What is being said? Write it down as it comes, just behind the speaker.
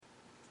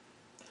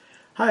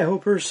Hi,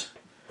 Hopers.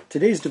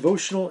 Today's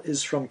devotional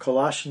is from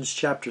Colossians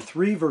chapter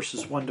 3,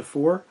 verses 1 to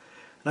 4,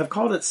 and I've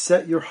called it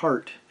Set Your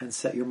Heart and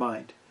Set Your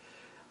Mind.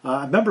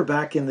 I remember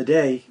back in the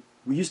day,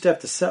 we used to have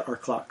to set our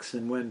clocks,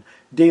 and when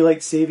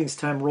daylight savings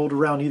time rolled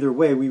around either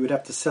way, we would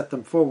have to set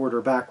them forward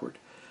or backward.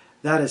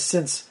 That has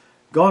since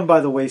gone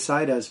by the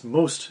wayside, as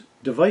most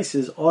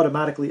devices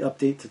automatically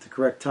update to the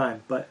correct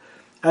time. But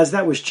as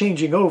that was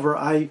changing over,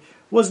 I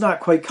was not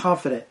quite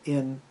confident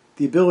in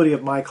the ability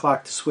of my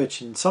clock to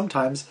switch, and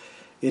sometimes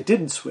it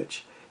didn't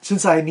switch.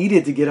 Since I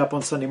needed to get up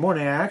on Sunday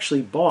morning, I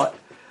actually bought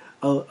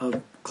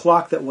a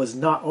clock that was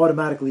not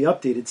automatically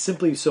updated,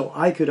 simply so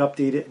I could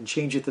update it and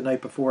change it the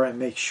night before and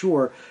make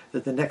sure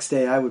that the next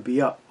day I would be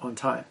up on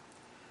time.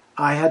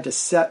 I had to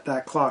set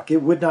that clock.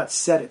 It would not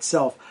set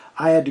itself.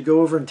 I had to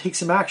go over and take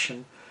some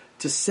action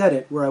to set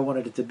it where I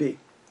wanted it to be.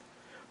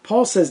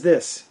 Paul says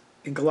this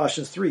in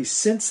Colossians 3,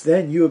 "Since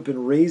then you have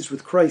been raised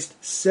with Christ,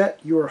 set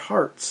your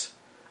hearts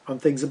on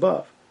things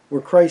above,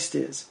 where Christ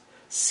is,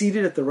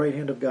 seated at the right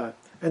hand of God,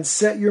 and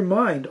set your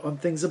mind on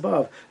things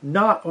above,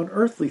 not on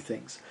earthly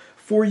things.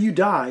 For you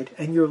died,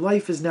 and your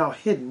life is now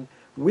hidden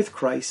with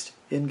Christ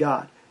in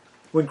God.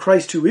 When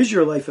Christ, who is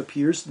your life,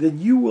 appears,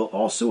 then you will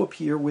also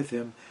appear with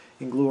him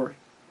in glory."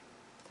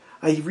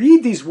 I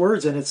read these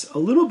words, and it's a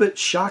little bit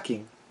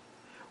shocking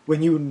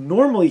when you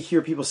normally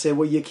hear people say,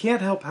 well, you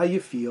can't help how you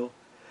feel,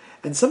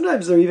 and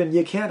sometimes they're even,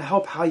 you can't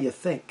help how you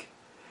think.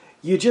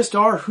 You just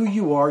are who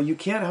you are. You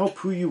can't help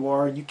who you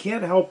are. And you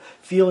can't help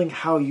feeling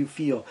how you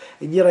feel.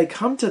 And yet I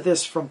come to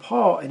this from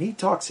Paul, and he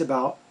talks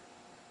about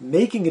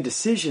making a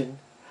decision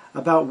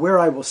about where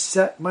I will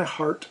set my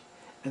heart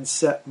and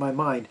set my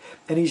mind.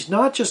 And he's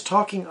not just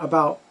talking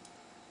about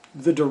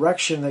the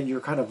direction that you're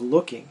kind of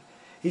looking.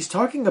 He's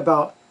talking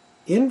about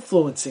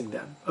influencing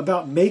them,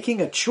 about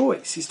making a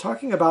choice. He's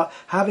talking about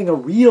having a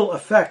real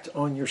effect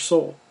on your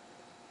soul.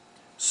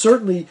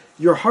 Certainly,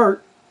 your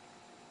heart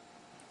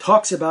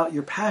talks about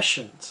your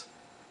passions,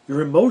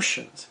 your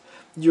emotions,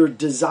 your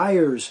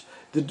desires,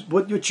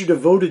 what you're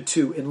devoted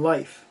to in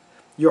life.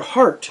 Your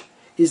heart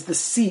is the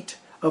seat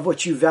of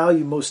what you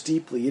value most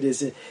deeply. It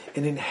is an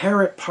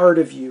inherent part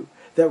of you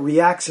that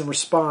reacts and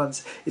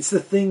responds. It's the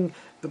thing,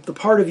 the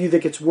part of you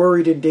that gets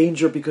worried in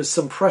danger because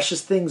some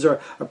precious things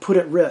are put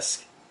at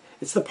risk.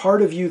 It's the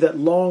part of you that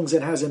longs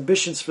and has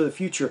ambitions for the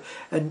future.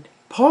 And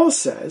Paul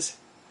says,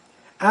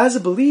 as a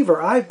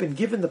believer, I've been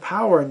given the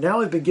power, and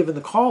now I've been given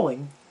the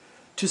calling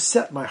to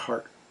set my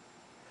heart,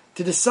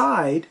 to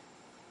decide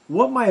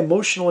what my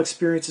emotional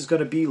experience is going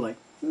to be like.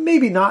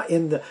 Maybe not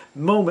in the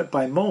moment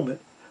by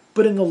moment,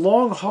 but in the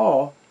long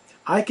haul,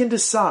 I can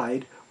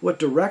decide what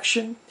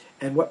direction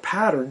and what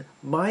pattern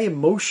my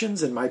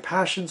emotions and my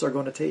passions are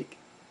going to take.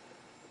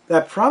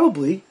 That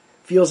probably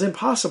feels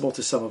impossible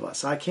to some of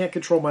us. I can't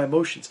control my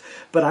emotions.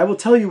 But I will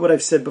tell you what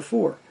I've said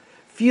before.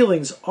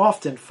 Feelings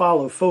often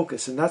follow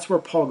focus, and that's where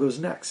Paul goes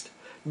next.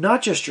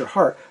 Not just your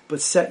heart,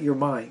 but set your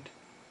mind.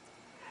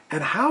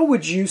 And how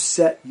would you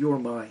set your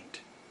mind?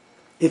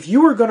 If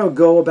you were going to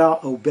go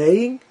about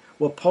obeying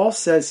what Paul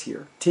says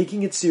here,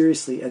 taking it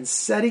seriously and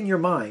setting your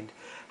mind,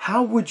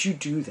 how would you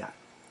do that?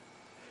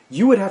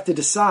 You would have to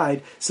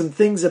decide some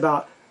things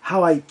about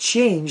how I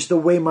change the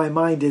way my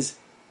mind is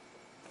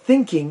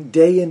thinking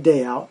day in,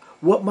 day out,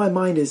 what my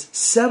mind is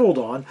settled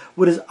on,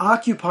 what is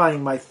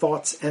occupying my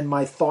thoughts and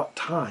my thought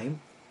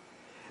time.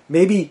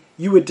 Maybe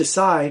you would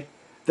decide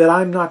that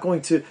I'm not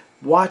going to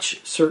watch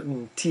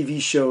certain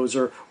TV shows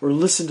or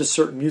listen to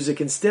certain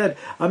music. Instead,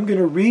 I'm going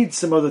to read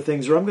some other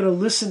things, or I'm going to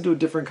listen to a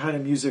different kind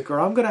of music,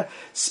 or I'm going to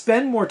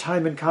spend more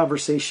time in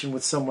conversation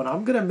with someone.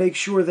 I'm going to make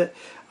sure that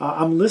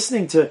I'm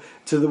listening to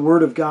the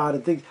Word of God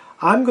and things.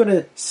 I'm going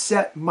to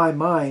set my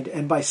mind,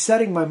 and by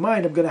setting my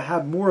mind, I'm going to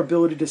have more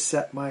ability to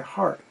set my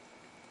heart.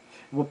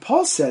 And what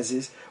Paul says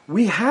is,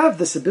 we have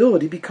this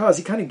ability because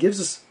he kind of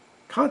gives us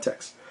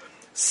context.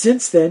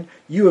 Since then,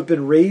 you have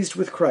been raised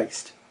with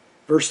Christ.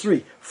 Verse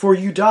 3, "For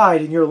you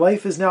died, and your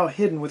life is now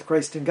hidden with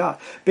Christ in God."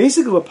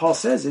 Basically what Paul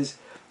says is,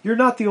 you're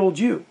not the old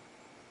you.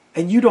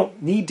 And you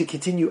don't need to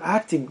continue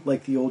acting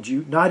like the old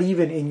you, not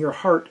even in your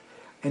heart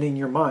and in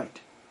your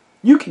mind.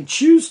 You can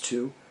choose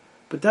to,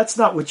 but that's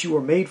not what you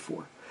were made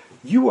for.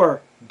 You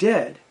are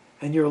dead,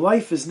 and your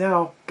life is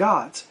now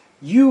God's.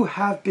 You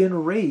have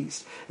been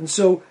raised. And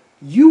so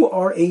you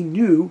are a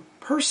new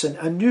person,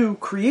 a new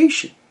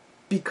creation.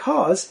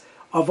 Because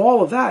of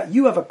all of that,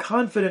 you have a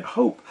confident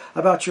hope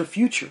about your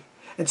future.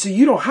 And so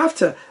you don't have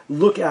to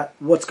look at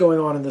what's going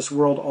on in this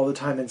world all the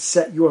time and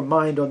set your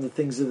mind on the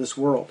things of this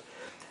world.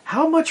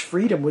 How much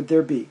freedom would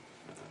there be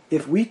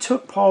if we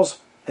took Paul's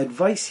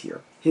advice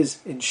here, his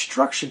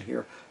instruction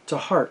here, to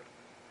heart,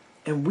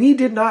 and we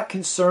did not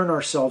concern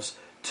ourselves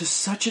to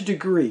such a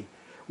degree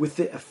with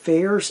the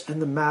affairs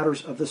and the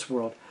matters of this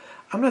world?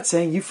 I'm not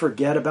saying you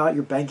forget about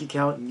your bank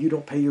account and you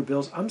don't pay your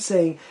bills. I'm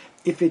saying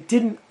if it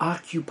didn't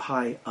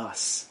occupy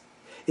us,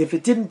 if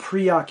it didn't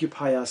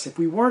preoccupy us, if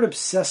we weren't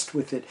obsessed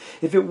with it,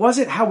 if it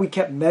wasn't how we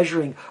kept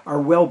measuring our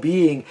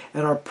well-being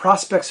and our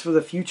prospects for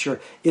the future,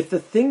 if the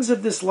things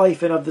of this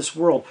life and of this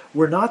world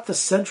were not the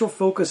central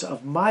focus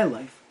of my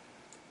life,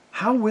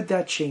 how would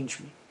that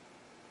change me?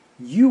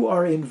 You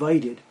are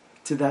invited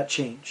to that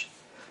change.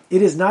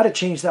 It is not a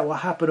change that will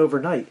happen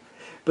overnight,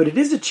 but it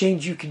is a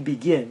change you can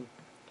begin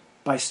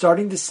by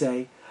starting to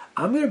say,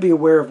 I'm going to be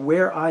aware of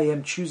where I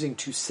am choosing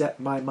to set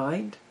my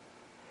mind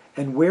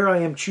and where I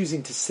am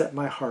choosing to set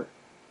my heart.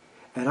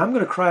 And I'm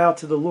going to cry out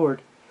to the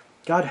Lord,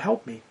 God,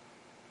 help me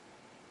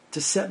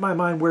to set my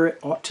mind where it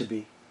ought to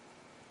be,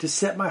 to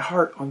set my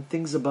heart on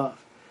things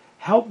above.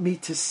 Help me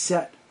to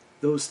set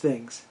those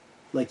things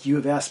like you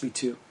have asked me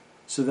to,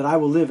 so that I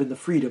will live in the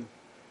freedom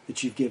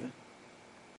that you've given.